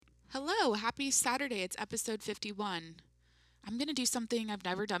Hello, happy Saturday. It's episode 51. I'm going to do something I've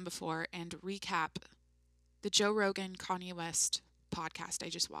never done before and recap the Joe Rogan Kanye West podcast I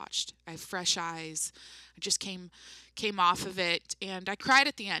just watched. I have fresh eyes. I just came off of it and I cried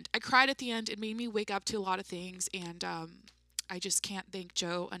at the end. I cried at the end. It made me wake up to a lot of things and I just can't thank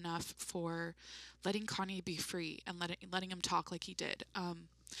Joe enough for letting Kanye be free and letting him talk like he did.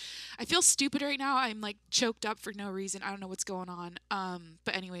 I feel stupid right now. I'm like choked up for no reason. I don't know what's going on.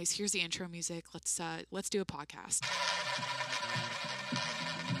 But anyways, here's the intro music. Let's do a podcast.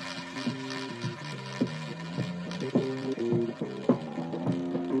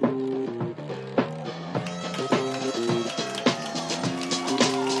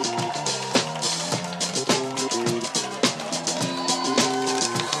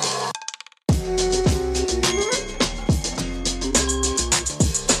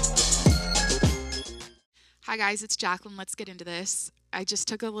 Hi guys, it's Jacqueline. Let's get into this. I just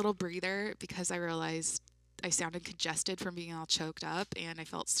took a little breather because I realized I sounded congested from being all choked up and I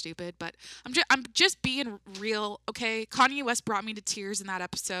felt stupid, but I'm just being real, okay? Kanye West brought me to tears in that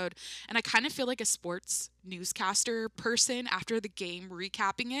episode, and I kind of feel like a sports newscaster person after the game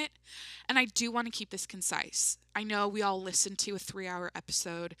recapping it, and I do want to keep this concise. I know we all listen to a 3-hour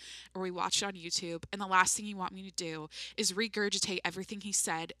episode or we watch it on YouTube, and the last thing you want me to do is regurgitate everything he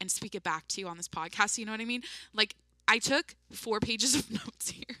said and speak it back to you on this podcast. You know what I mean? Like, I took 4 pages of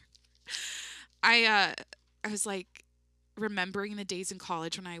notes here. I was like remembering the days in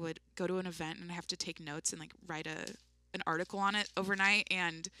college when I would go to an event and I have to take notes and like write an article on it overnight,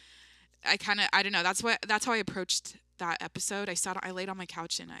 and I don't know, that's how I approached that episode. I laid on my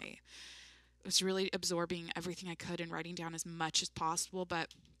couch and I was really absorbing everything I could and writing down as much as possible. But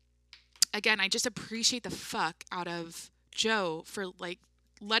again, I just appreciate the fuck out of Joe for like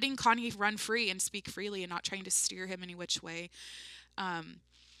letting Kanye run free and speak freely and not trying to steer him any which way.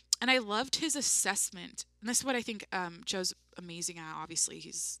 And I loved his assessment. And this is what I think Joe's amazing at. Obviously,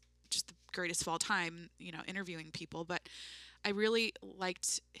 he's just the greatest of all time, interviewing people. But I really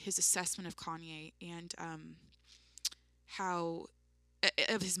liked his assessment of Kanye and how,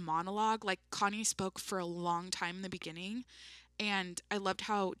 of his monologue. Like, Kanye spoke for a long time in the beginning. And I loved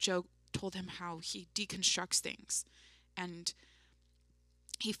how Joe told him how he deconstructs things. And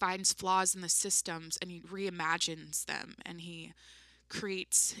he finds flaws in the systems and he reimagines them. And he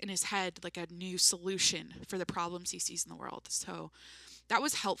creates in his head like a new solution for the problems he sees in the world. So that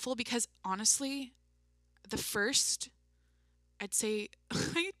was helpful because honestly, the first, I'd say,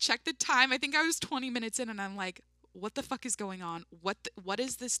 I checked the time. I think I was 20 minutes in and I'm like, what the fuck is going on? What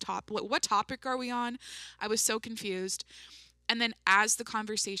is this what topic are we on? I was so confused. And then as the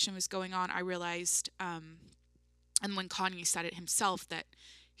conversation was going on, I realized, and when Kanye said it himself, that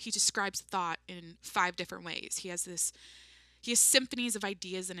he describes thought in 5 different ways. He has symphonies of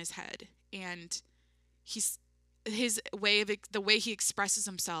ideas in his head, and the way he expresses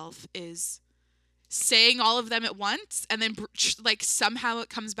himself is saying all of them at once, and then like somehow it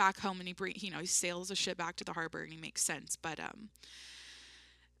comes back home, and he sails the ship back to the harbor, and he makes sense. But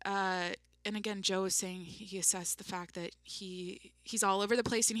and again, Joe is saying he assessed the fact that he's all over the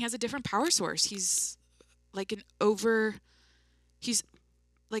place, and he has a different power source. He's like the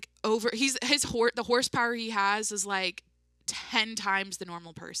horsepower he has is like 10 times the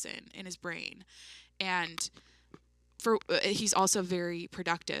normal person in his brain, and he's also very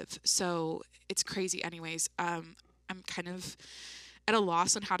productive, so it's crazy. Anyways, I'm kind of at a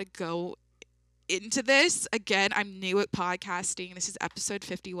loss on how to go into this. Again, I'm new at podcasting. This is episode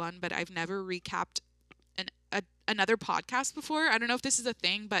 51, but I've never recapped another podcast before. I don't know if this is a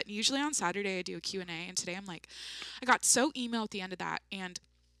thing, but usually on Saturday I do a Q&A, and today I got so emo at the end of that. And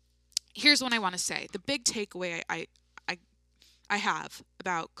here's what I want to say. The big takeaway I have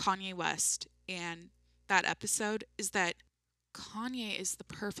about Kanye West and that episode is that Kanye is the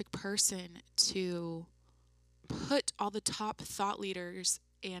perfect person to put all the top thought leaders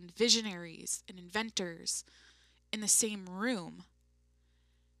and visionaries and inventors in the same room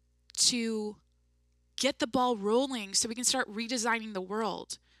to get the ball rolling so we can start redesigning the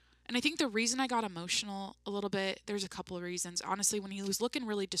world. And I think the reason I got emotional a little bit, there's a couple of reasons. Honestly, when he was looking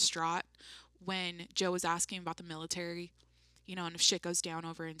really distraught when Joe was asking about the military, and if shit goes down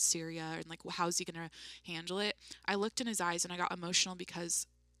over in Syria and like, well, how's he going to handle it? I looked in his eyes and I got emotional because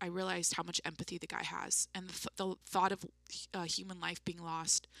I realized how much empathy the guy has. And the thought of human life being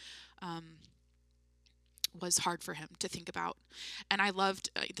lost was hard for him to think about. And I loved,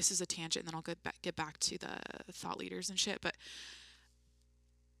 this is a tangent and then I'll get back to the thought leaders and shit. But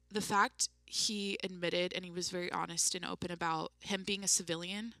the fact he admitted and he was very honest and open about him being a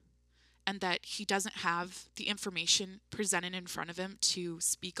civilian and that he doesn't have the information presented in front of him to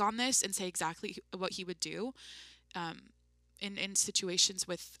speak on this and say exactly what he would do um, in situations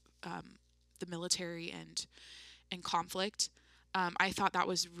with the military and conflict. I thought that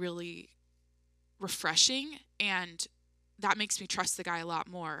was really refreshing, and that makes me trust the guy a lot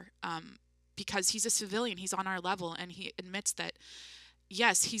more, because he's a civilian. He's on our level, and he admits that,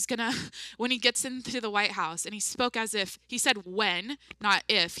 yes, he's gonna, when he gets into the White House, and he spoke as if, he said when, not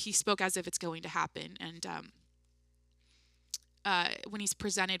if, he spoke as if it's going to happen. And when he's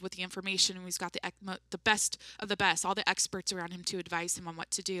presented with the information, and he's got the best of the best, all the experts around him to advise him on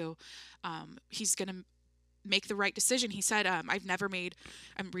what to do, he's going to make the right decision. He said, I'm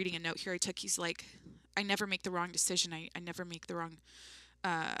reading a note here I took, he's like, I never make the wrong decision. I never make the wrong,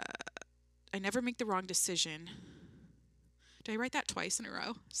 I never make the wrong decision. Did I write that twice in a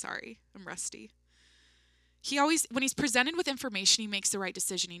row? Sorry, I'm rusty. He always, when he's presented with information, he makes the right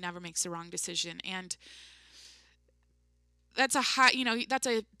decision. He never makes the wrong decision. And that's that's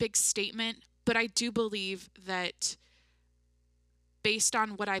a big statement, but I do believe that based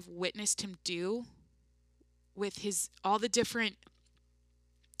on what I've witnessed him do with all the different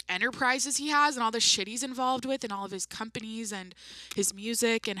enterprises he has and all the shit he's involved with and all of his companies and his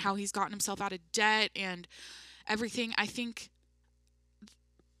music and how he's gotten himself out of debt and everything, I think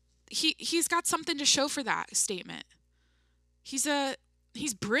he's got something to show for that statement. He's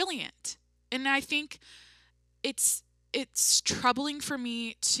brilliant. And I think it's troubling for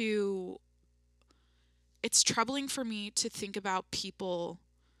me to think about people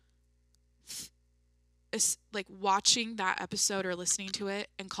like watching that episode or listening to it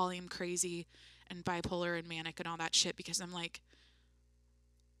and calling him crazy and bipolar and manic and all that shit, because I'm like,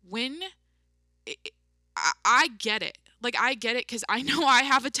 I get it. Like, I get it, because I know I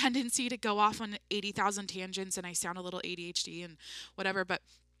have a tendency to go off on 80,000 tangents and I sound a little ADHD and whatever, but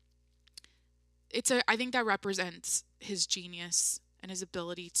I think that represents his genius and his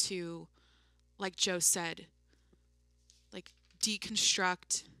ability to, like Joe said, like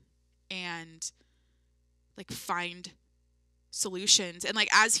deconstruct and like find solutions. And like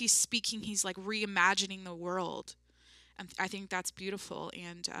as he's speaking, he's like reimagining the world. And I think that's beautiful.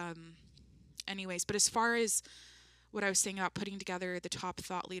 And anyways, but as far as what I was saying about putting together the top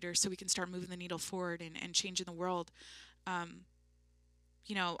thought leaders so we can start moving the needle forward and changing the world, I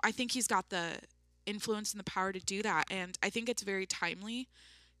think he's got the influence and the power to do that. And I think it's very timely.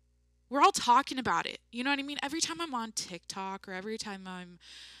 We're all talking about it. You know what I mean? Every time I'm on TikTok or every time I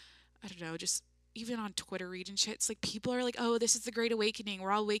don't know, just even on Twitter reading shit, it's like people are like, oh, this is the Great Awakening.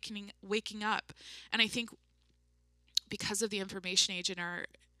 We're all waking up. And I think because of the information age and our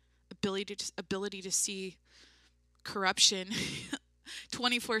ability to see corruption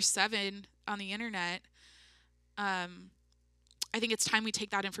 24/7 on the internet, I think it's time we take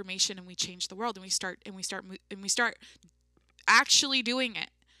that information and we change the world, and we start actually doing it.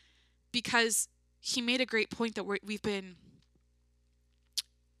 Because he made a great point that we're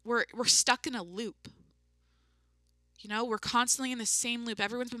stuck in a loop. We're constantly in the same loop.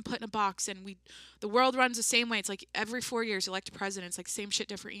 Everyone's been put in a box, and the world runs the same way. It's like every 4 years elect a president. It's like same shit,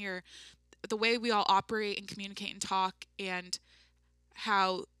 different year. The way we all operate and communicate and talk, and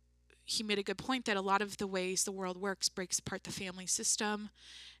how he made a good point that a lot of the ways the world works breaks apart the family system,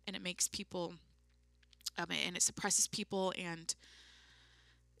 and it makes people, and it suppresses people, and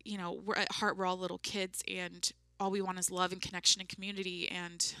we're at heart, we're all little kids, and all we want is love and connection and community.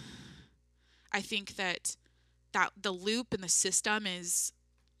 And I think that the loop and the system is,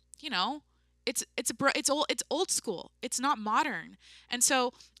 it's old school. It's not modern. And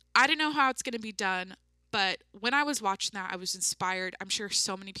so I don't know how it's going to be done, but when I was watching that, I was inspired. I'm sure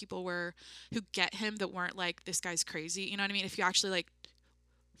so many people who get him that weren't like, this guy's crazy. You know what I mean? If you actually like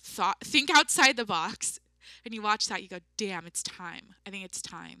think outside the box and you watch that, you go, damn, it's time. I think it's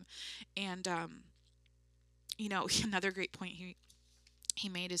time. And, another great point he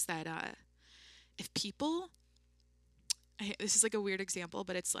made is that if people, this is like a weird example,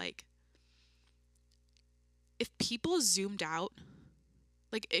 but it's like, if people zoomed out,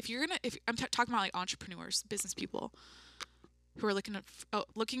 like if I'm talking about like entrepreneurs, business people who are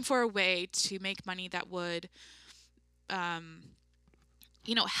looking for a way to make money that would,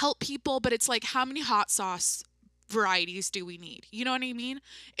 help people, but it's like, how many hot sauce varieties do we need? You know what I mean?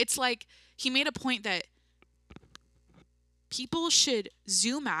 It's like, he made a point that people should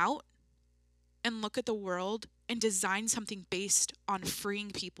zoom out and look at the world and design something based on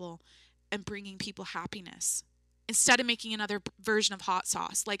freeing people and bringing people happiness, instead of making another version of hot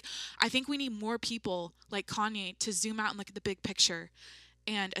sauce. Like, I think we need more people like Kanye to zoom out and look at the big picture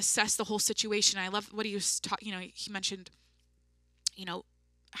and assess the whole situation. I love what he was he mentioned,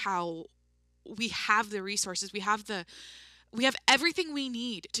 how we have the resources, we have everything we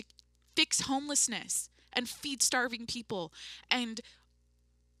need to fix homelessness and feed starving people, and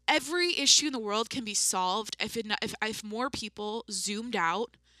every issue in the world can be solved if more people zoomed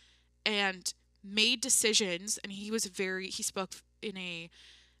out and made decisions. And he spoke in a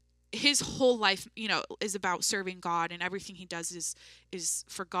his whole life, is about serving God, and everything he does is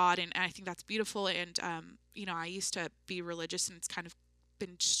for God, and I think that's beautiful. And I used to be religious, and it's kind of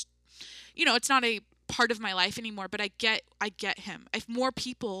been, it's not a part of my life anymore. But I get him. If more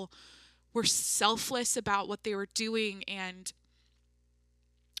people were selfless about what they were doing and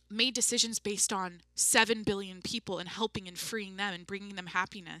made decisions based on 7 billion people and helping and freeing them and bringing them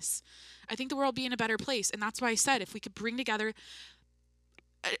happiness, I think the world would be in a better place. And that's why I said, if we could bring together,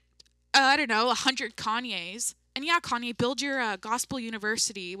 I don't know, 100 Kanyes, and yeah, Kanye, build your gospel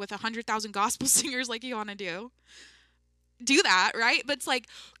university with 100,000 gospel singers like you want to do that, right? But it's like,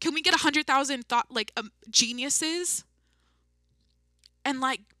 can we get 100,000 geniuses and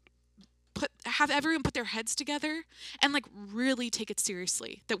like have everyone put their heads together and like really take it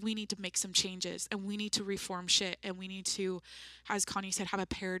seriously that we need to make some changes and we need to reform shit, and we need to, as Kanye said, have a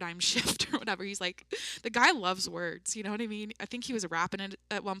paradigm shift or whatever. He's like, the guy loves words, you know what I mean? I think he was rapping it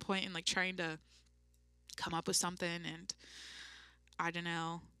at one point and like trying to come up with something. And I don't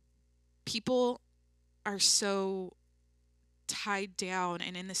know, people are so tied down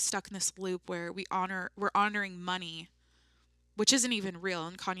and stuck in this loop where we're honoring money, which isn't even real.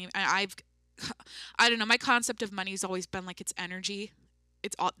 And Kanye, I don't know, my concept of money has always been like, it's energy.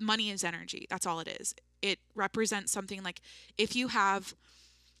 Money is energy. That's all it is. It represents something. Like, if you have,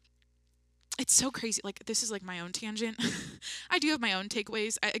 it's so crazy. Like, this is like my own tangent. I do have my own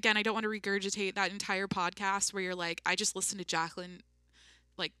takeaways. Again, I don't want to regurgitate that entire podcast where you're like, I just listened to Jacqueline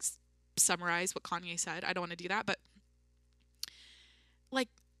like summarize what Kanye said. I don't want to do that. But like,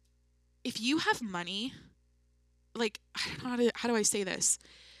 if you have money, like, I don't know how do I say this?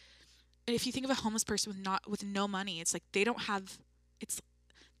 And if you think of a homeless person with no money, it's like they're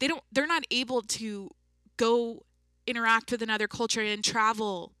not able to go interact with another culture and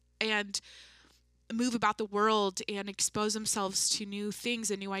travel and move about the world and expose themselves to new things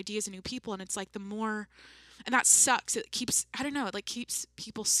and new ideas and new people. And it's like and that sucks. It keeps, I don't know, it like keeps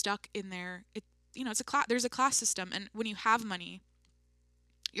people stuck in there. There's a class system. And when you have money,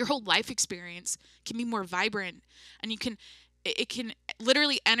 your whole life experience can be more vibrant, and it can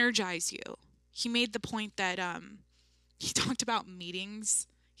literally energize you. He made the point that he talked about meetings.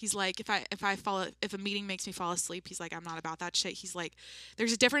 He's like, if a meeting makes me fall asleep, he's like, I'm not about that shit. He's like,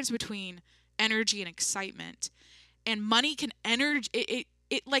 there's a difference between energy and excitement, and money can it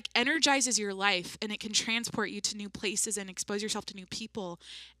like energizes your life, and it can transport you to new places and expose yourself to new people,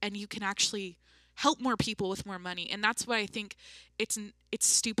 and you can actually help more people with more money. And that's why I think it's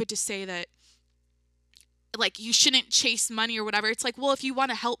stupid to say that like you shouldn't chase money or whatever. It's like, well, if you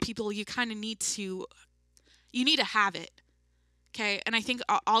want to help people, you kind of need to have it. Okay. And I think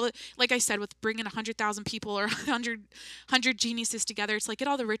like I said, with bringing 100,000 people or 100 geniuses together, it's like, get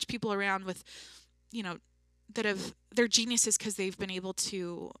all the rich people around with, they're geniuses because they've been able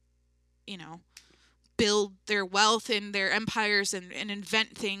to, build their wealth and their empires and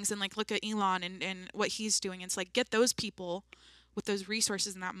invent things. And like, look at Elon and what he's doing. It's like, get those people with those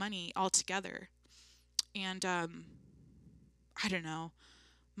resources and that money all together. And I don't know,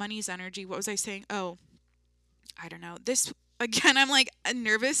 money's energy. What was I saying? Oh, I don't know. This, again, I'm like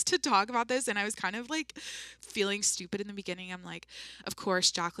nervous to talk about this, and I was kind of like feeling stupid in the beginning. I'm like, of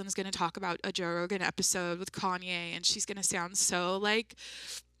course, Jacqueline's going to talk about a Joe Rogan episode with Kanye, and she's going to sound so like,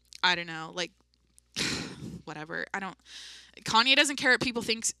 I don't know, like whatever. Kanye doesn't care what people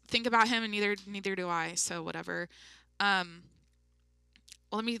think about him, and neither do I. So whatever. Well,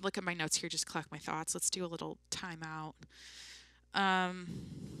 let me look at my notes here, just collect my thoughts. Let's do a little timeout.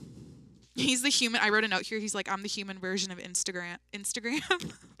 He's the human. I wrote a note here. He's like, I'm the human version of Instagram.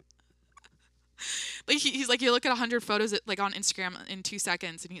 Like he's like, you look at 100 photos like on Instagram in 2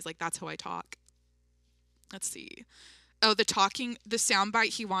 seconds, and he's like, that's how I talk. Let's see. Oh, the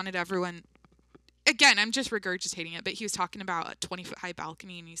soundbite he wanted everyone. Again, I'm just regurgitating it, but he was talking about a 20-foot high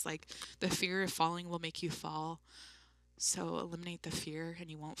balcony, and he's like, the fear of falling will make you fall. So eliminate the fear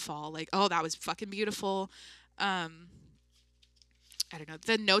and you won't fall. Like, oh, that was fucking beautiful. I don't know.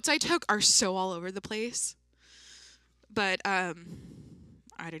 The notes I took are so all over the place. But I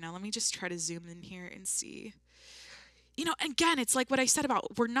don't know. Let me just try to zoom in here and see. Again, it's like what I said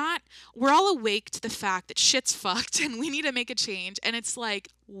about we're all awake to the fact that shit's fucked and we need to make a change. And it's like,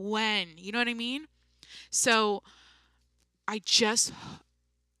 when? You know what I mean? So I just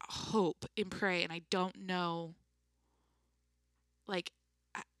hope and pray, and I don't know, like,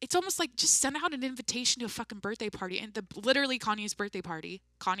 it's almost like just send out an invitation to a fucking birthday party, and literally Kanye's birthday party.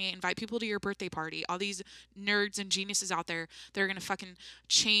 Kanye, invite people to your birthday party. All these nerds and geniuses out there that are gonna fucking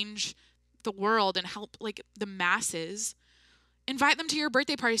change the world and help like the masses. Invite them to your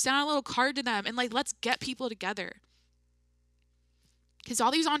birthday party. Send out a little card to them, and like let's get people together. Because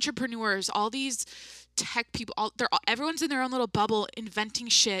all these entrepreneurs, all these tech people, everyone's in their own little bubble inventing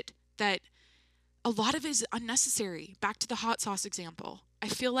shit that a lot of it is unnecessary. Back to the hot sauce example. I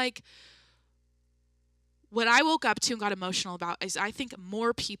feel like what I woke up to and got emotional about is I think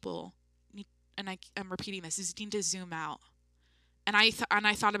more people need, and I'm repeating this, is need to zoom out. And I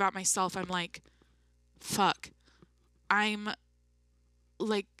thought about myself. I'm like, fuck. I'm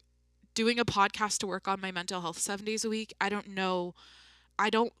like doing a podcast to work on my mental health 7 days a week. I don't know. I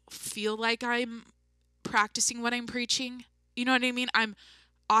don't feel like I'm practicing what I'm preaching. You know what I mean? I'm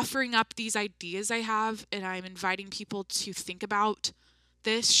offering up these ideas I have, and I'm inviting people to think about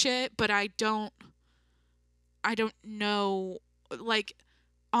this shit, but I don't know, like,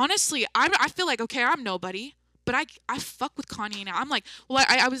 honestly, I feel like, okay, I'm nobody, but I fuck with Kanye now. I'm like, well,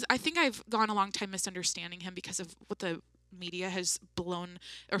 I think I've gone a long time misunderstanding him because of what the media has blown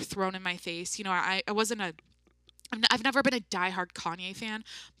or thrown in my face. You know, I wasn't I've never been a diehard Kanye fan,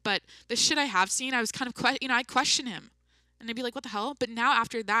 but the shit I have seen, I was kind of, I question him. And I'd be like, what the hell? But now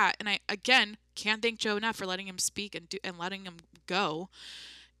after that, and I, again, can't thank Joe enough for letting him speak and letting him go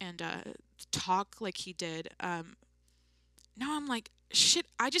and talk like he did. Now I'm like, shit,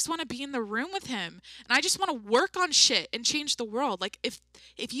 I just want to be in the room with him. And I just want to work on shit and change the world. Like, if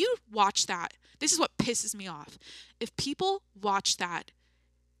you watch that, this is what pisses me off. If people watch that,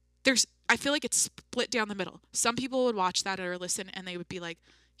 I feel like it's split down the middle. Some people would watch that or listen and they would be like,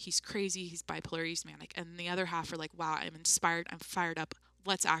 he's crazy, he's bipolar, he's manic. And the other half are like, wow, I'm inspired, I'm fired up.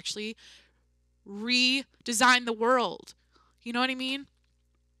 Let's actually redesign the world. You know what I mean?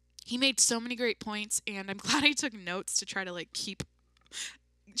 He made so many great points, and I'm glad I took notes to try to like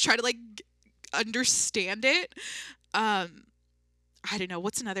understand it. I don't know.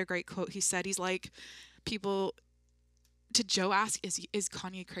 What's another great quote he said? He's like, people... To Joe ask, is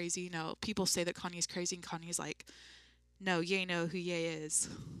Kanye crazy? No. People say that Kanye's crazy, and Kanye's like, no, ye know who ye is.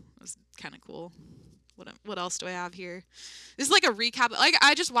 It was kind of cool. What else do I have here? This is like a recap. Like,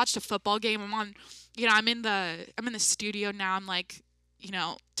 I just watched a football game. I'm in the studio now. I'm like,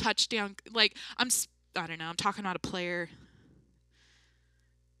 touchdown. Like, I don't know. I'm talking about a player.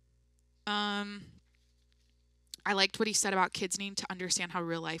 I liked what he said about kids needing to understand how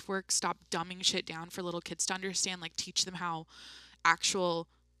real life works. Stop dumbing shit down for little kids to understand. Like, teach them how actual,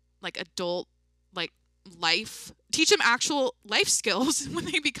 like, adult, like, life. Teach them actual life skills when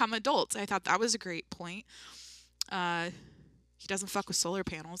they become adults. I thought that was a great point. He doesn't fuck with solar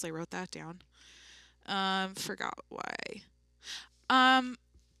panels. I wrote that down. Forgot why.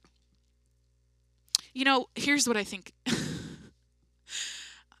 Here's what I think.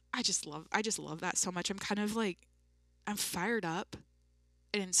 I just love that so much. I'm kind of like, I'm fired up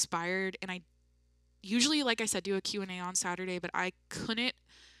and inspired, and I usually, like I said, do a Q&A on Saturday, but I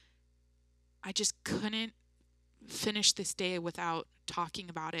just couldn't finish this day without talking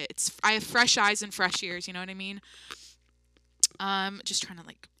about it. I have fresh eyes and fresh ears, you know what I mean? Just trying to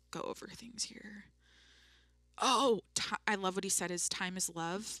like go over things here. Oh, I love what he said is time is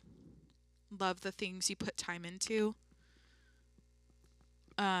love. Love the things you put time into.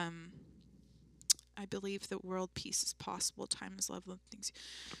 I believe that world peace is possible. Time is love. Things.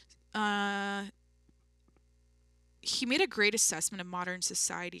 He made a great assessment of modern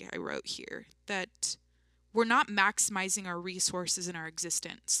society. I wrote here that we're not maximizing our resources in our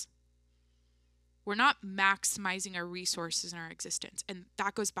existence. We're not maximizing our resources in our existence, and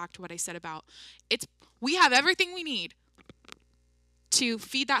that goes back to what I said about we have everything we need to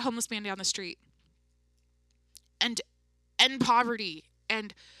feed that homeless man down the street and end poverty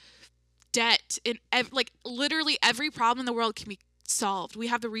and debt, and like literally every problem in the world can be solved. We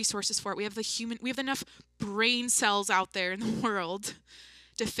have the resources for it. We have enough brain cells out there in the world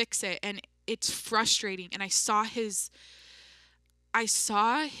to fix it, and it's frustrating. And I saw his I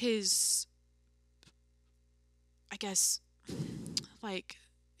guess, like,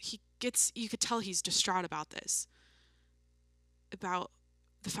 you could tell he's distraught about this, about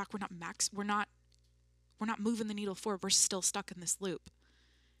the fact we're not moving the needle forward. We're still stuck in this loop.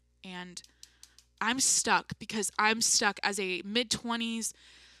 And I'm stuck because I'm stuck as a mid-20s,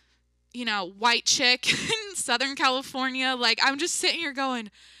 white chick in Southern California. Like, I'm just sitting here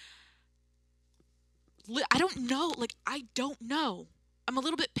going, I don't know. Like, I don't know. I'm a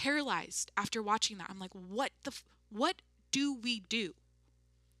little bit paralyzed after watching that. I'm like, what do we do?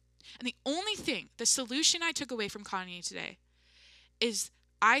 And the solution I took away from Kanye today is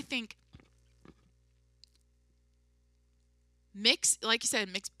I think like you said,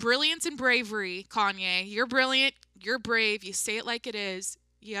 mix brilliance and bravery. Kanye, you're brilliant, you're brave, you say it like it is,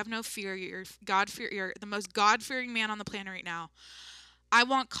 you have no fear, you're you're the most God-fearing man on the planet right now. I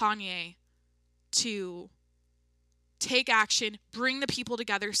want Kanye to take action, bring the people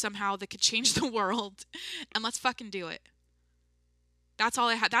together somehow that could change the world, and let's fucking do it. That's all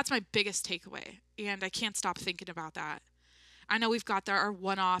I had. That's my biggest takeaway, and I can't stop thinking about that. I know we've got our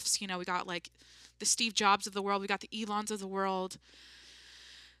one-offs, we got like the Steve Jobs of the world, we got the Elons of the world.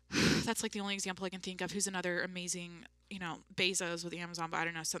 That's like the only example I can think of. Who's another amazing, Bezos with Amazon, but I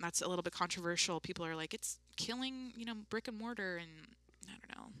don't know. So that's a little bit controversial. People are like, it's killing, brick and mortar, and I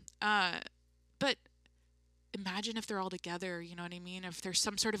don't know. But imagine if they're all together, you know what I mean? If there's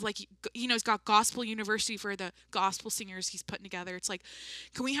some sort of like, he's got gospel university for the gospel singers he's putting together. It's like,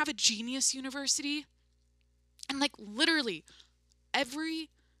 can we have a genius university? And like literally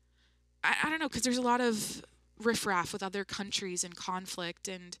I don't know, because there's a lot of riffraff with other countries and conflict,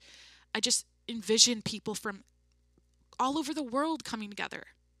 and I just envision people from all over the world coming together.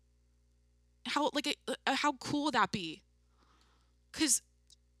 How cool would that be? Because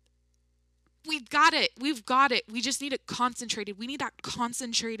we've got it. We just need it concentrated. We need that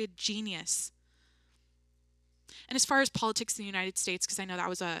concentrated genius. And as far as politics in the United States, because I know that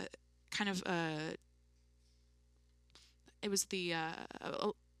was a kind of it was the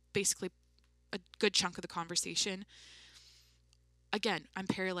basically a good chunk of the conversation. Again, I'm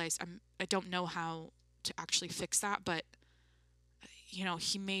paralyzed. I don't know how to actually fix that, but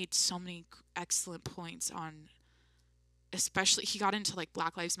he made so many excellent points on, especially he got into like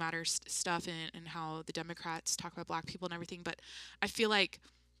Black Lives Matter stuff and how the Democrats talk about black people and everything, but I feel like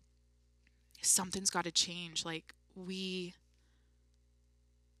something's got to change. Like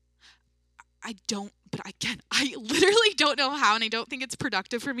I literally don't know how, and I don't think it's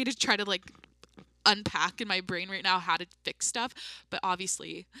productive for me to try to like unpack in my brain right now how to fix stuff, but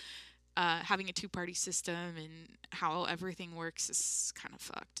obviously having a two-party system and how everything works is kind of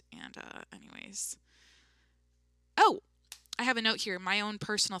fucked. And anyways, I have a note here, my own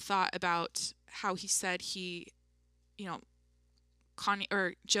personal thought about how he said Kanye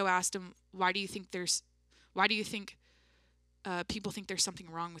or Joe asked him, why do you think people think there's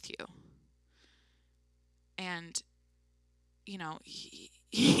something wrong with you? And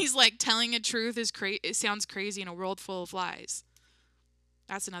he's like, telling a truth it sounds crazy in a world full of lies.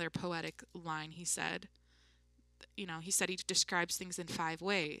 That's another poetic line he said. He said he describes things in 5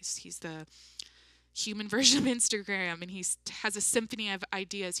 ways. He's the human version of Instagram, and he has a symphony of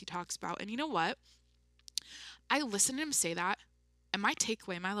ideas he talks about. And you know what? I listened to him say that, and my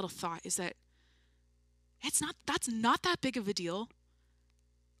takeaway, my little thought is that that's not that big of a deal.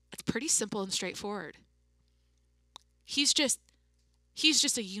 It's pretty simple and straightforward. He's just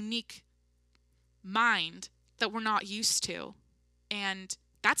a unique mind that we're not used to. And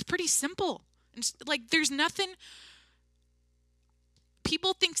that's pretty simple. And like, there's nothing,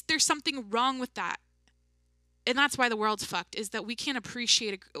 people think there's something wrong with that. And that's why the world's fucked, is that we can't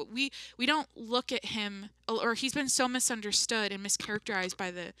appreciate it. We don't look at him, or he's been so misunderstood and mischaracterized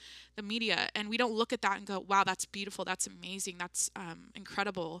by the media. And we don't look at that and go, wow, that's beautiful. That's amazing. That's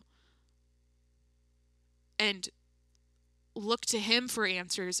incredible. And look to him for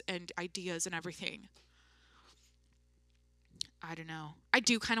answers and ideas and everything. I don't know. I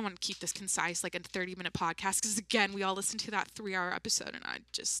do kind of want to keep this concise, like a 30-minute podcast, because again, we all listened to that 3-hour episode, and I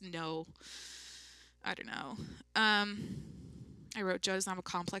just know, I don't know. I wrote, Joe doesn't have a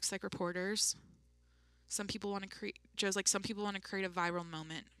complex like reporters. Some people want to create a viral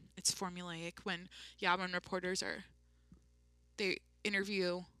moment. It's formulaic when reporters they'll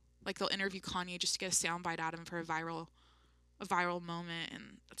interview Kanye just to get a soundbite out of him for a viral moment,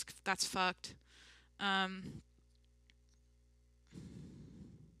 and that's fucked.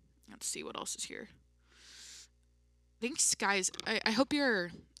 Let's see what else is here. Thanks, guys. I hope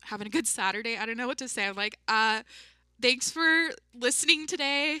you're having a good Saturday. I don't know what to say. I'm like, thanks for listening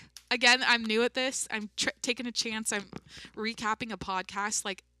today. Again, I'm new at this. I'm taking a chance. I'm recapping a podcast.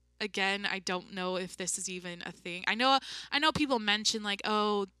 Like, again, I don't know if this is even a thing. I know people mention like,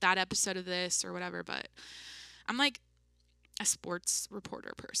 oh, that episode of this or whatever, but I'm like a sports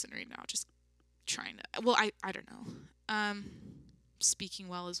reporter person right now, just trying to, well, I don't know. Speaking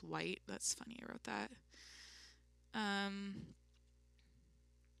well is white. That's funny. I wrote that.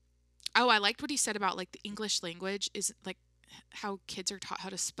 I liked what he said about like the English language is like how kids are taught how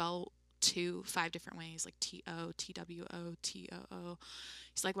to spell 5 different ways, like T-O, T-W-O, T-O-O.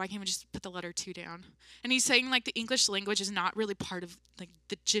 He's like, why can't we just put the letter 2 down? And he's saying like the English language is not really part of like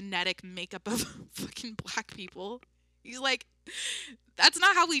the genetic makeup of fucking black people. He's like, that's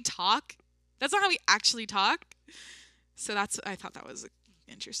not how we talk. That's not how we actually talk. So I thought that was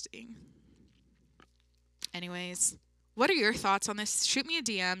interesting. Anyways, what are your thoughts on this? Shoot me a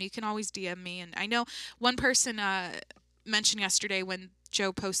DM. You can always DM me. And I know one person mentioned yesterday when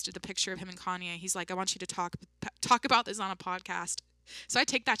Joe posted the picture of him and Kanye, he's like, I want you to talk about this on a podcast. So I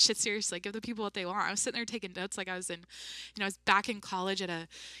take that shit seriously. Give the people what they want. I was sitting there taking notes like I was I was back in college at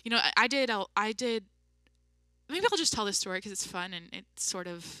I did, maybe I'll just tell this story because it's fun and it's sort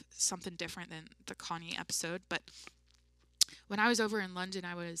of something different than the Kanye episode. But when I was over in London,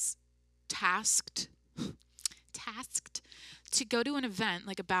 I was tasked to go to an event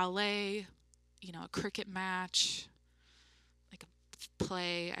like a ballet, a cricket match, like a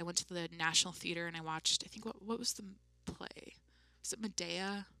play. I went to the National Theater and I watched, I think, what was the play? Was it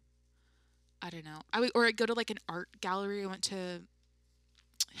Medea? I don't know. I'd go to like an art gallery. I went to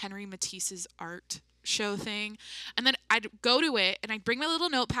Henry Matisse's art show thing, and then I'd go to it and I'd bring my little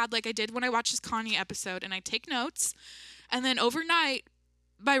notepad like I did when I watched this Kanye episode, and I'd take notes, and then overnight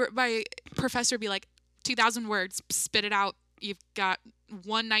my professor would be like, 2,000 words, spit it out. You've got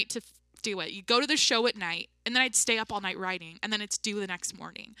one night to do it. You go to the show at night, and then I'd stay up all night writing, and then it's due the next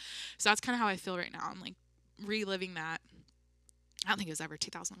morning. So that's kind of how I feel right now. I'm like reliving that. I don't think it was ever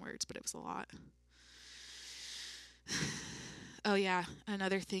 2,000 words, but it was a lot. Oh yeah,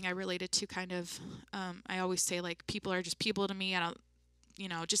 another thing I related to kind of, I always say like people are just people to me. I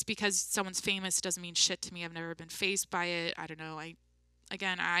don't, just because someone's famous doesn't mean shit to me. I've never been fazed by it. I don't know.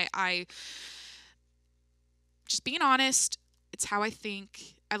 I just being honest, it's how I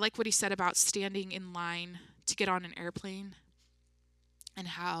think. I like what he said about standing in line to get on an airplane and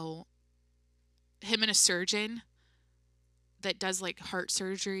how him and a surgeon that does like heart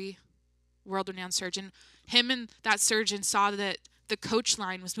surgery, world-renowned surgeon, him and that surgeon saw that the coach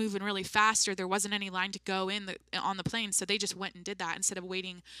line was moving really fast, or there wasn't any line to go on the plane, so they just went and did that instead of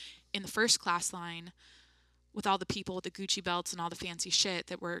waiting in the first class line with all the people with the Gucci belts and all the fancy shit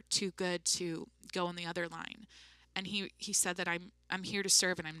that were too good to go in the other line. And he said that I'm here to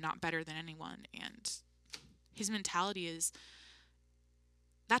serve and I'm not better than anyone. And his mentality is,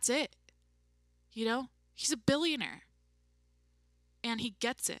 that's it. He's a billionaire. And he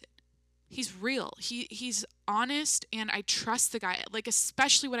gets it. He's real. He's honest, and I trust the guy. Like,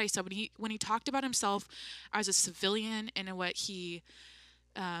 especially what I said when he talked about himself as a civilian and what he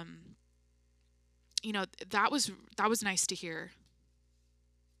that was nice to hear.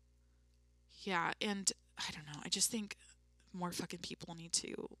 Yeah, and I don't know. I just think more fucking people need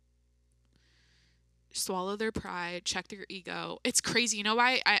to swallow their pride, check their ego. It's crazy. You know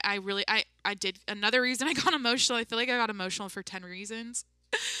why I did another reason I got emotional. I feel like I got emotional for 10 reasons.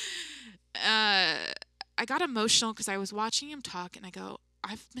 I got emotional because I was watching him talk and I go,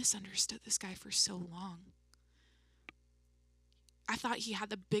 I've misunderstood this guy for so long. I thought he had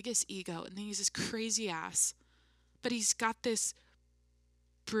the biggest ego, and then he's this crazy ass, but he's got this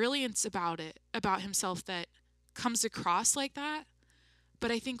brilliance about himself that comes across like that. But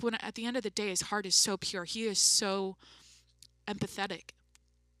I think when at the end of the day, his heart is so pure. He is so empathetic,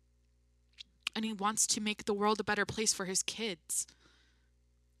 and he wants to make the world a better place for his kids.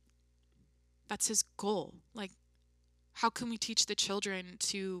 That's his goal. Like, how can we teach the children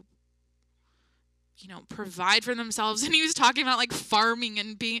to provide for themselves? And he was talking about like farming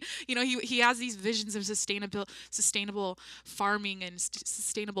and being, he has these visions of sustainable farming and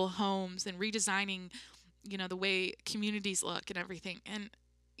sustainable homes and redesigning, the way communities look and everything. And,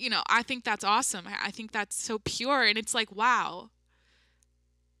 I think that's awesome. I think that's so pure. And it's like, wow.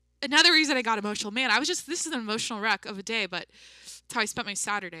 Another reason I got emotional, man, this is an emotional wreck of a day, but it's how I spent my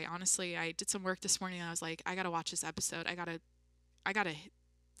Saturday. Honestly, I did some work this morning and I was like, I got to watch this episode. I got to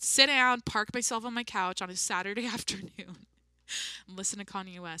sit down, park myself on my couch on a Saturday afternoon and listen to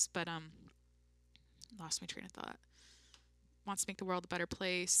Kanye West. But lost my train of thought. Wants to make the world a better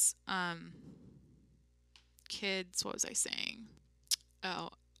place. Kids, what was I saying? Oh,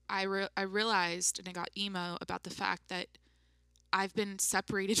 I realized, and I got emo about the fact that I've been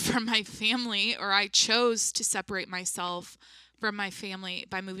separated from my family, or I chose to separate myself from my family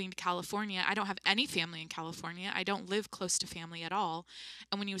by moving to California. I don't have any family in California. I don't live close to family at all.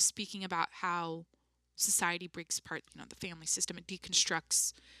 And when he was speaking about how society breaks apart, the family system, it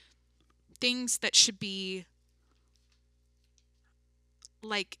deconstructs things that should be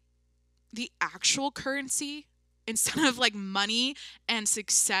like the actual currency instead of like money and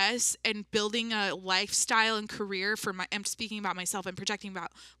success and building a lifestyle and career I'm speaking about myself. I'm projecting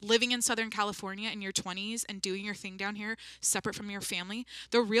about living in Southern California in your 20s and doing your thing down here separate from your family.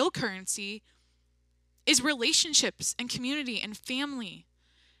 The real currency is relationships and community and family.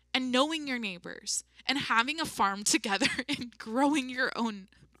 and knowing your neighbors and having a farm together and growing your own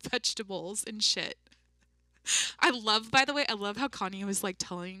vegetables and shit. By the way, I love how Kanye was like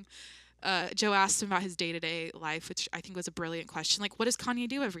telling, Joe asked him about his day-to-day life, which I think was a brilliant question. Like, what does Kanye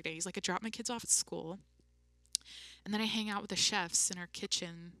do every day? He's like, I drop my kids off at school, and then I hang out with the chefs in our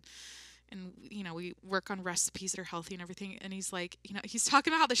kitchen, and, we work on recipes that are healthy and everything. And he's like, he's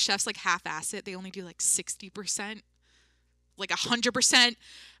talking about how the chefs like half-ass it. They only do like 60%, like 100%.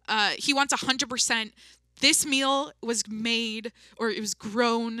 He wants 100%. This meal was made, or it was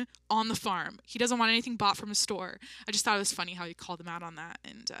grown on the farm. He doesn't want anything bought from a store. I just thought it was funny how he called him out on that.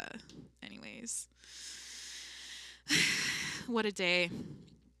 And anyways, what a day.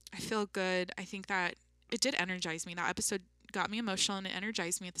 I feel good. I think that it did energize me. That episode got me emotional and it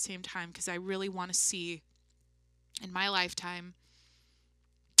energized me at the same time, because I really want to see, in my lifetime,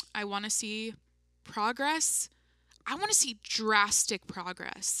 I want to see progress. I want to see drastic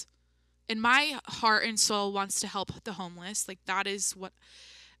progress. And my heart and soul wants to help the homeless. Like, that is what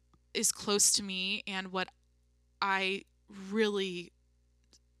is close to me and what I really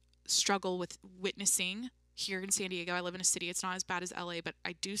struggle with witnessing here in San Diego. I live in a city. It's not as bad as LA, but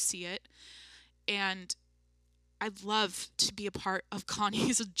I do see it. And I'd love to be a part of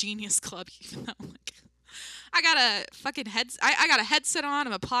Kanye's Genius Club, even though, like, I got a fucking I got a headset on.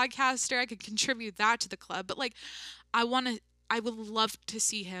 I'm a podcaster. I could contribute that to the club. But, like, I would love to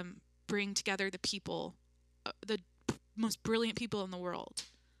see him bring together the people, the most brilliant people in the world.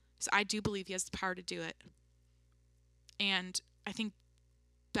 So I do believe he has the power to do it. And I think,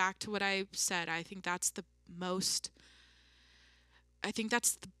 back to what I said, I think that's the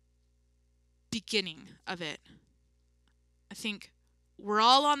beginning of it. I think we're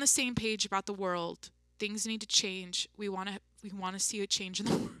all on the same page about the world. Things need to change. We want to see a change in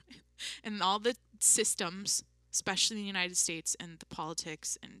the world and all the systems, especially in the United States, and the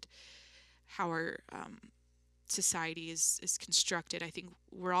politics and how our society is constructed. I think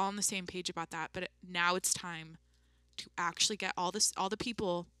we're all on the same page about that. But now it's time to actually get all the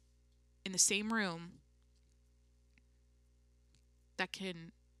people in the same room that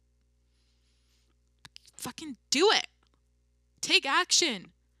can fucking do it. Take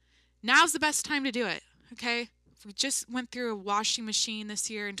action. Now's the best time to do it, okay? We just went through a washing machine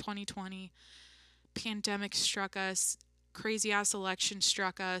this year in 2020. Pandemic struck us. Crazy-ass election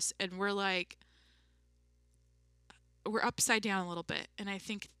struck us. And we're upside down a little bit. And I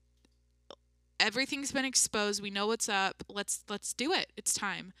think everything's been exposed. We know what's up. Let's do it. It's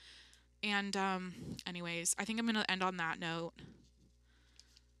time. And anyways, I think I'm going to end on that note.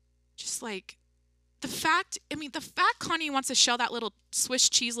 Just like the fact Kanye wants to sell that little Swiss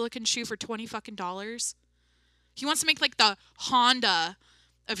cheese looking shoe for $20 fucking dollars. He wants to make like the Honda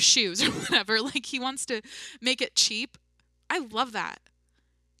of shoes or whatever. Like, he wants to make it cheap. I love that.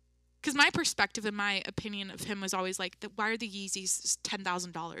 Because my perspective and my opinion of him was always like, why are the Yeezys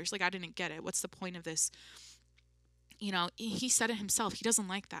 $10,000? Like, I didn't get it. What's the point of this? He said it himself. He doesn't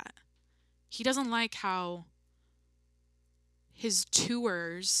like that. He doesn't like how his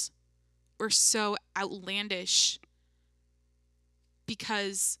tours were so outlandish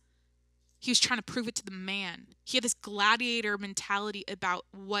because he was trying to prove it to the man. He had this gladiator mentality about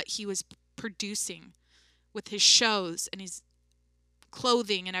what he was producing with his shows and his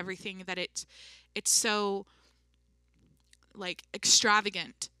clothing and everything, that it's so like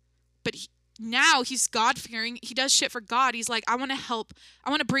extravagant. But now he's God-fearing. He does shit for God. He's like, I want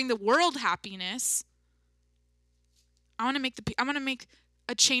to bring the world happiness. I want to make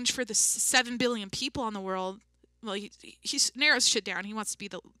a change for the 7 billion people on the world. Well, he narrows shit down. He wants to be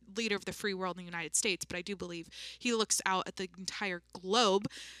the leader of the free world in the United States, but I do believe he looks out at the entire globe.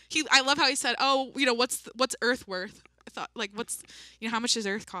 I love how he said, "Oh, what's Earth worth?" I thought, like, how much does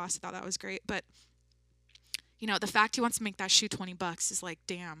Earth cost? I thought that was great, but the fact he wants to make that shoe $20 is like,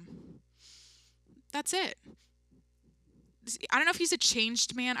 damn. That's it. I don't know if he's a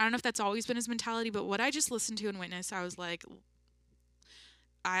changed man. I don't know if that's always been his mentality, but what I just listened to and witnessed, I was like,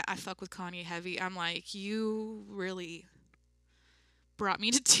 I fuck with Kanye heavy. I'm like, you really brought me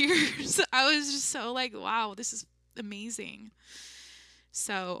to tears. I was just so like, wow, this is amazing.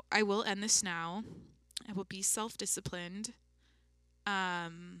 So I will end this now. I will be self-disciplined.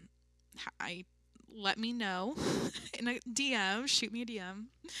 Let me know in a DM. Shoot me a DM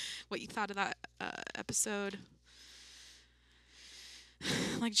what you thought of that episode.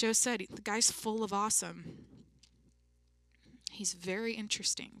 Like Joe said, the guy's full of awesome. He's very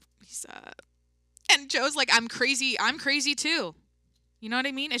interesting. And Joe's like, I'm crazy too. You know what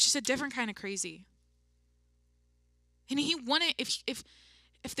I mean? It's just a different kind of crazy. And he wouldn't, if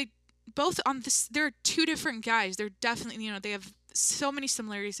they both on this, there are two different guys. They're definitely, they have so many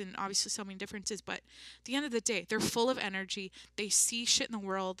similarities and obviously so many differences, but at the end of the day, they're full of energy. They see shit in the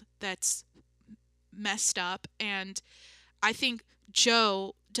world that's messed up, and I think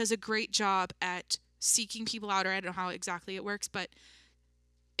Joe does a great job at seeking people out, or I don't know how exactly it works, but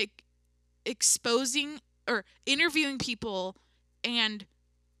exposing or interviewing people and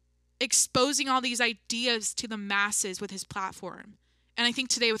exposing all these ideas to the masses with his platform. And I think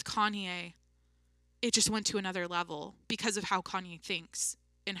today with Kanye, it just went to another level because of how Kanye thinks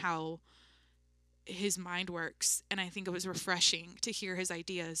and how his mind works. And I think it was refreshing to hear his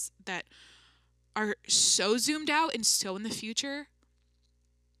ideas that are so zoomed out and so in the future.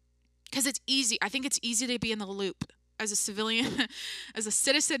 Because it's easy. I think it's easy to be in the loop. As a civilian, as a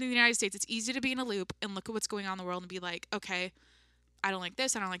citizen in the United States, it's easy to be in a loop and look at what's going on in the world and be like, okay, I don't like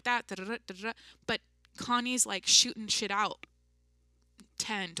this, I don't like that, But Kanye's like shooting shit out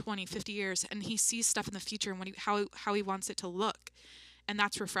 10, 20, 50 years, and he sees stuff in the future and how he wants it to look. And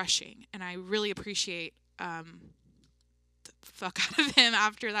that's refreshing. And I really appreciate the fuck out of him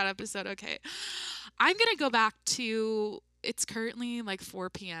after that episode. Okay. I'm going to go back to, it's currently like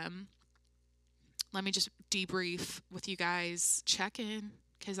 4 p.m. Let me just debrief with you guys, check in,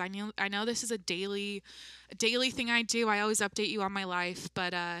 because I know this is a daily thing I do. I always update you on my life,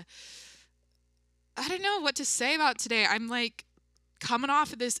 but I don't know what to say about today. I'm like coming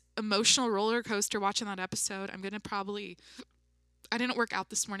off of this emotional roller coaster watching that episode. I'm gonna I didn't work out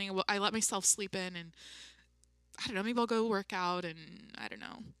this morning. I let myself sleep in, and I don't know, maybe I'll go work out, and I don't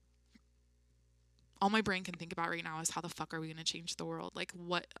know. All my brain can think about right now is how the fuck are we gonna change the world? Like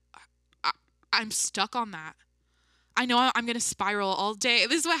what? I'm stuck on that. I know I'm going to spiral all day.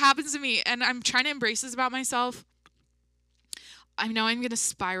 This is what happens to me. And I'm trying to embrace this about myself. I know I'm going to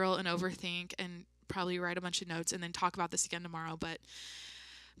spiral and overthink and probably write a bunch of notes and then talk about this again tomorrow. But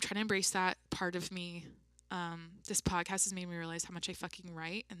I'm trying to embrace that part of me. This podcast has made me realize how much I fucking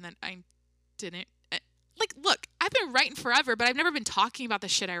write. And then I didn't. Like, look, I've been writing forever, but I've never been talking about the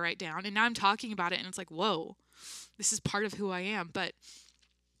shit I write down. And now I'm talking about it. And it's like, whoa, this is part of who I am. But...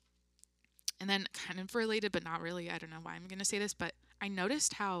 And then kind of related, but not really. I don't know why I'm going to say this, but I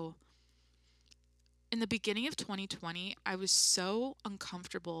noticed how in the beginning of 2020, I was so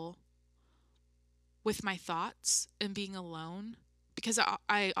uncomfortable with my thoughts and being alone because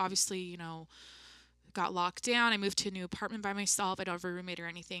I obviously, got locked down. I moved to a new apartment by myself. I don't have a roommate or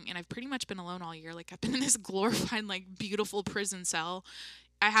anything. And I've pretty much been alone all year. Like I've been in this glorified, like beautiful prison cell.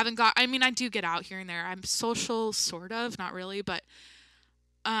 I do get out here and there. I'm social, sort of, not really, but,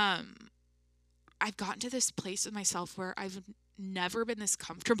 I've gotten to this place with myself where I've never been this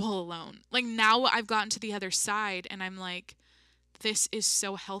comfortable alone. Like now I've gotten to the other side and I'm like, this is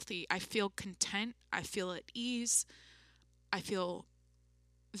so healthy. I feel content. I feel at ease. I feel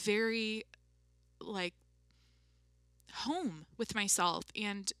very like home with myself.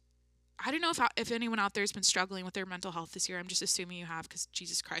 And I don't know if anyone out there has been struggling with their mental health this year. I'm just assuming you have because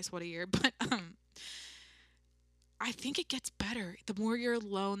Jesus Christ, what a year. But, I think it gets better. The more you're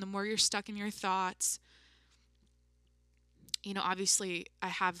alone, the more you're stuck in your thoughts. Obviously I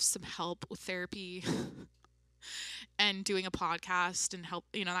have some help with therapy and doing a podcast and help,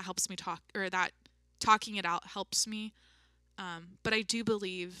 that helps me talk, or that talking it out helps me. But I do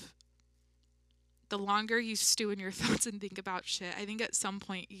believe the longer you stew in your thoughts and think about shit, I think at some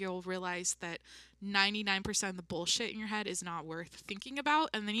point you'll realize that 99% of the bullshit in your head is not worth thinking about.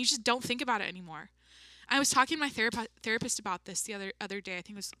 And then you just don't think about it anymore. I was talking to my therapist about this the other day. I think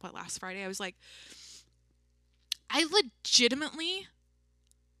it was last Friday. I was like, I legitimately,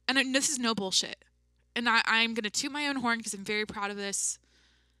 and this is no bullshit, and I'm going to toot my own horn because I'm very proud of this.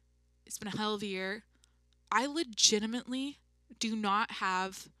 It's been a hell of a year. I legitimately do not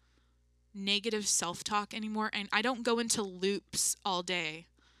have negative self-talk anymore, and I don't go into loops all day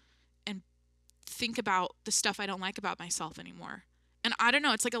and think about the stuff I don't like about myself anymore. And I don't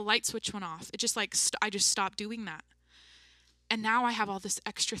know, it's like a light switch went off. It just like, I just stopped doing that. And now I have all this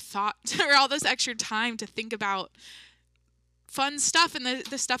extra thought or all this extra time to think about fun stuff and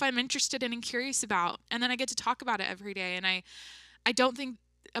the stuff I'm interested in and curious about. And then I get to talk about it every day. And I don't think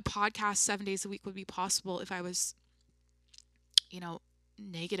a podcast 7 days a week would be possible if I was,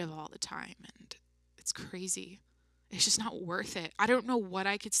 negative all the time. And it's crazy. It's just not worth it. I don't know what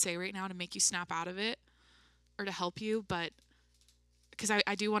I could say right now to make you snap out of it or to help you, but because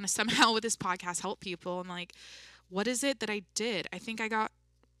I do want to somehow with this podcast help people. And like, what is it that I did? I think I got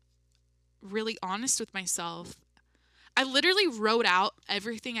really honest with myself. I literally wrote out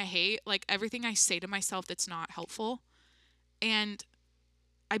everything I hate, like everything I say to myself that's not helpful. And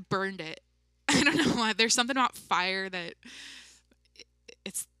I burned it. I don't know why. There's something about fire that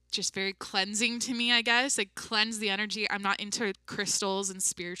just very cleansing to me, I guess. Like, cleanse the energy. I'm not into crystals and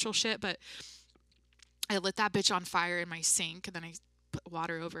spiritual shit, but I lit that bitch on fire in my sink, and then I put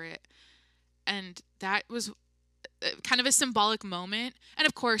water over it. And that was kind of a symbolic moment. And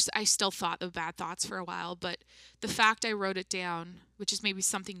of course, I still thought of bad thoughts for a while, but the fact I wrote it down, which is maybe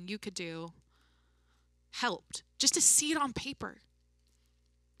something you could do, helped. Just to see it on paper.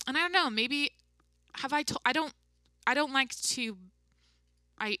 And I don't know, maybe have I told, I don't like to,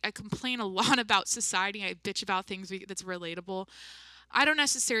 I complain a lot about society. I bitch about things that's relatable. I don't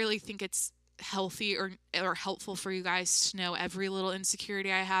necessarily think it's healthy or helpful for you guys to know every little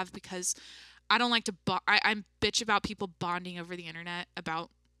insecurity I have, because I don't like to, I bitch about people bonding over the internet about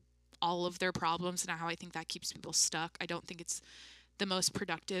all of their problems and how I think that keeps people stuck. I don't think it's the most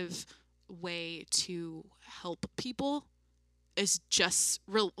productive way to help people, is just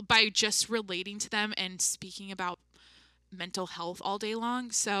by just relating to them and speaking about mental health all day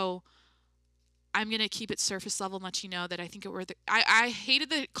long. So I'm going to keep it surface level and let you know that I think I hated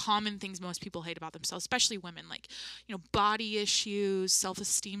the common things most people hate about themselves, especially women, like, body issues,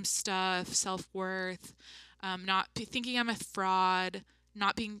 self-esteem stuff, self-worth, not thinking I'm a fraud,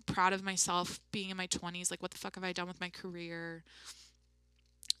 not being proud of myself, being in my 20s, like, what the fuck have I done with my career?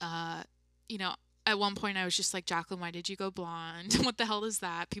 At one point I was just like, Jacqueline, why did you go blonde? What the hell is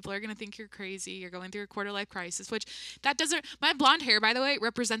that? People are going to think you're crazy. You're going through a quarter life crisis, which my blonde hair, by the way,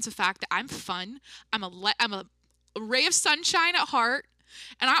 represents the fact that I'm fun. I'm a ray of sunshine at heart.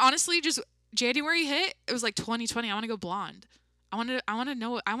 And I honestly just, January hit, it was like 2020. I want to go blonde. I wanted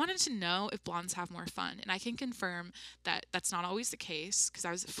to know if blondes have more fun. And I can confirm that that's not always the case, because I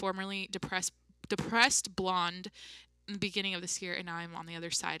was formerly depressed blonde in the beginning of this year, and now I'm on the other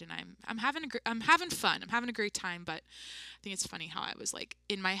side, and I'm having fun. I'm having a great time. But I think it's funny how I was like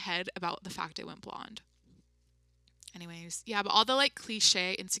in my head about the fact I went blonde. Anyways, yeah, but all the like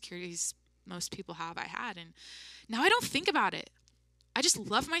cliche insecurities most people have, I had, and now I don't think about it. I just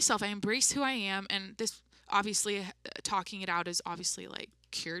love myself. I embrace who I am, and this obviously, talking it out has obviously like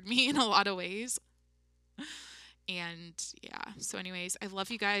cured me in a lot of ways. And yeah, so anyways, I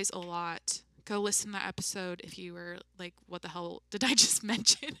love you guys a lot. Go listen to that episode if you were like, what the hell did I just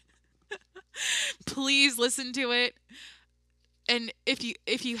mention? Please listen to it. And if you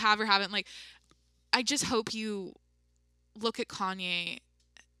have or haven't, like, I just hope you look at Kanye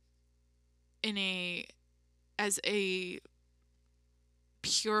as a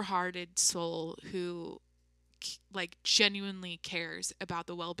pure-hearted soul who like genuinely cares about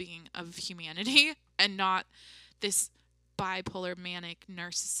the well-being of humanity, and not this bipolar, manic,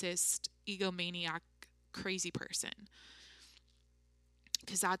 narcissist, egomaniac, crazy person.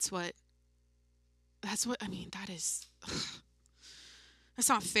 Because that's what I mean. That's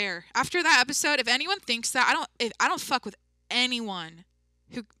not fair. After that episode, if anyone thinks that, I don't fuck with anyone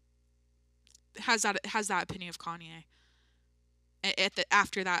who has that opinion of Kanye.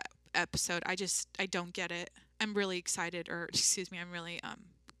 After that episode, I don't get it. I'm really excited, I'm really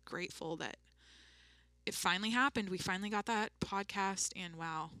grateful that it finally happened. We finally got that podcast, and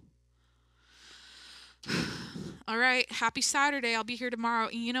wow. All right, happy Saturday. I'll be here tomorrow.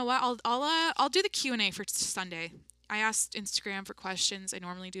 And you know what? I'll do the Q&A for Sunday. I asked Instagram for questions. I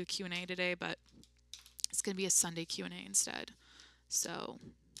normally do a Q&A today, but it's going to be a Sunday Q&A instead. So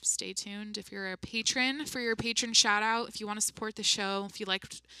stay tuned. If you're a patron, for your patron shout out, if you want to support the show, if you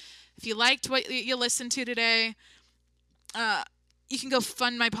liked what you listened to today, you can go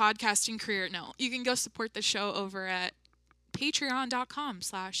fund my podcasting career. No, you can go support the show over at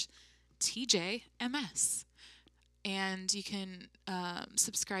patreon.com/TJMS. And you can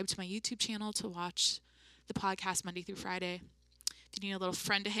subscribe to my YouTube channel to watch the podcast Monday through Friday. If you need a little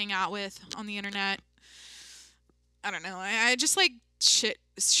friend to hang out with on the internet, I don't know. I just like shoot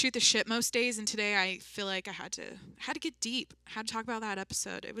the shit most days, and today I feel like I had to get deep. I had to talk about that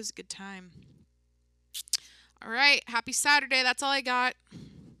episode. It was a good time. All right, happy Saturday. That's all I got.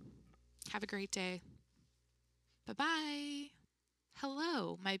 Have a great day. Bye-bye.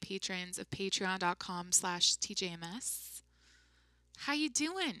 Hello, my patrons of patreon.com/TJMS. How you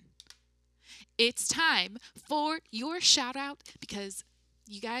doing? It's time for your shout out, because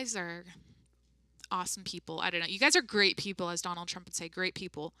you guys are awesome people. I don't know. You guys are great people, as Donald Trump would say, great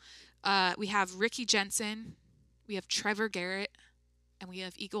people. We have Ricky Jensen, we have Trevor Garrett, and we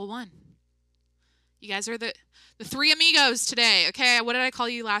have Eagle One. You guys are the three amigos today, okay? What did I call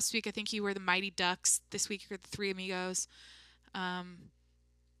you last week? I think you were the Mighty Ducks. This week you're the three amigos. I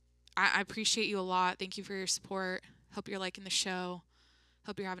appreciate you a lot. Thank you for your support. Hope you're liking the show.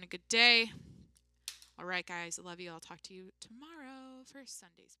 Hope you're having a good day. All right, guys. I love you. I'll talk to you tomorrow for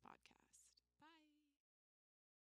Sunday's podcast.